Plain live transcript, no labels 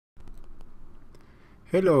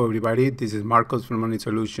Hello everybody, this is Marcos from Money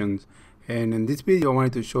Solutions, and in this video I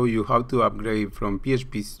wanted to show you how to upgrade from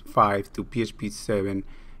PHP 5 to PHP 7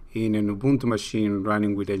 in an Ubuntu machine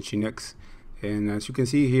running with NGINX. And as you can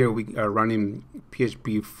see here, we are running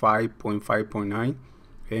PHP 5.5.9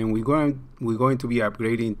 and we're going to be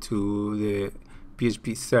upgrading to the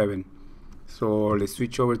PHP 7. So let's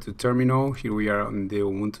switch over to terminal. Here we are on the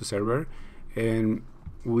Ubuntu server, and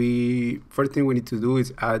first thing we need to do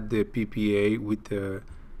is add the PPA with the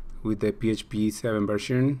PHP 7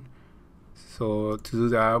 version. So to do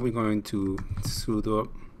that, we're going to sudo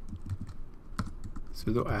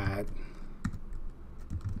add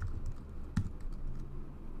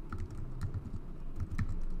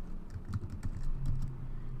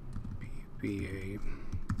PPA.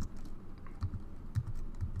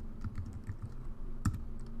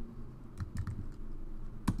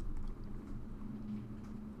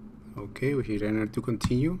 Okay, we hit enter to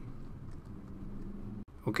continue.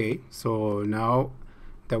 Okay, so now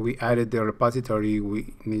that we added the repository,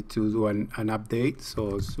 we need to do an update.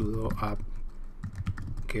 So sudo apt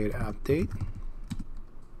get update.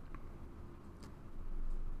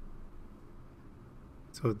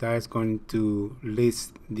 So that is going to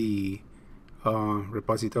list the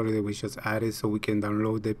repository that we just added, so we can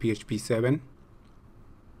download the PHP 7.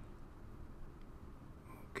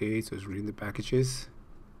 Okay, so it's reading the packages.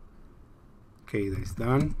 Okay, that's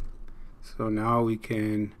done. So now we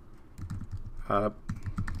can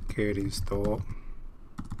install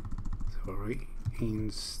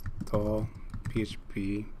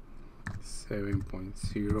PHP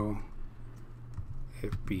 7.0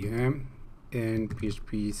 FPM and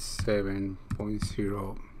PHP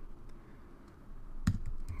 7.0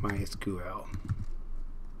 MySQL.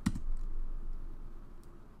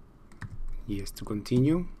 Yes, to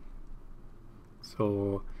continue.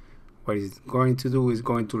 So what it's going to do is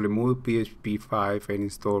going to remove PHP 5 and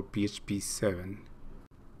install PHP 7.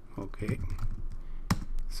 Okay.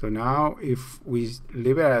 So now if we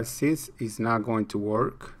leave it as is, it's not going to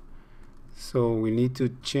work. So we need to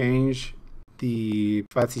change the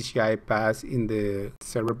fastCGI path in the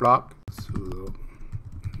server block. Sudo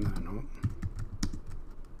nano.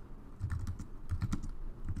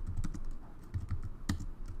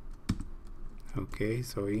 Okay,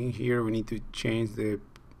 so in here we need to change the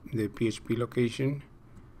PHP location.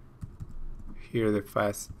 Here the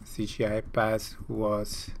fastCGI path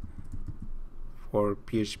was for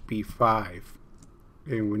PHP 5,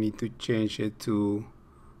 and we need to change it to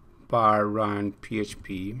bar run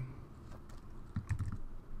PHP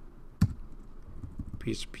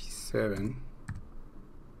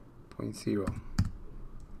 7.0.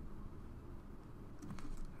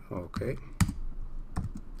 Okay,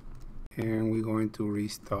 and we're going to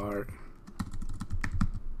restart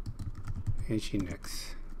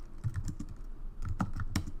NGINX.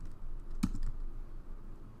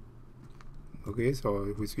 Okay, so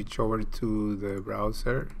if we switch over to the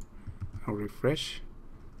browser and refresh,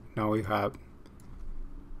 now we have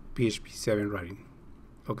PHP 7 running.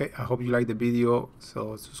 Okay, I hope you liked the video,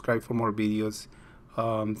 so subscribe for more videos.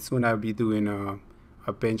 Soon I'll be doing a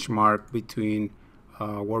benchmark between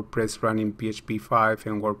WordPress running PHP 5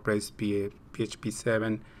 and WordPress PHP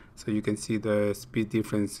 7, so you can see the speed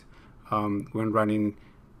difference when running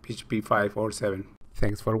PHP 5 or 7.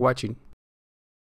 Thanks for watching.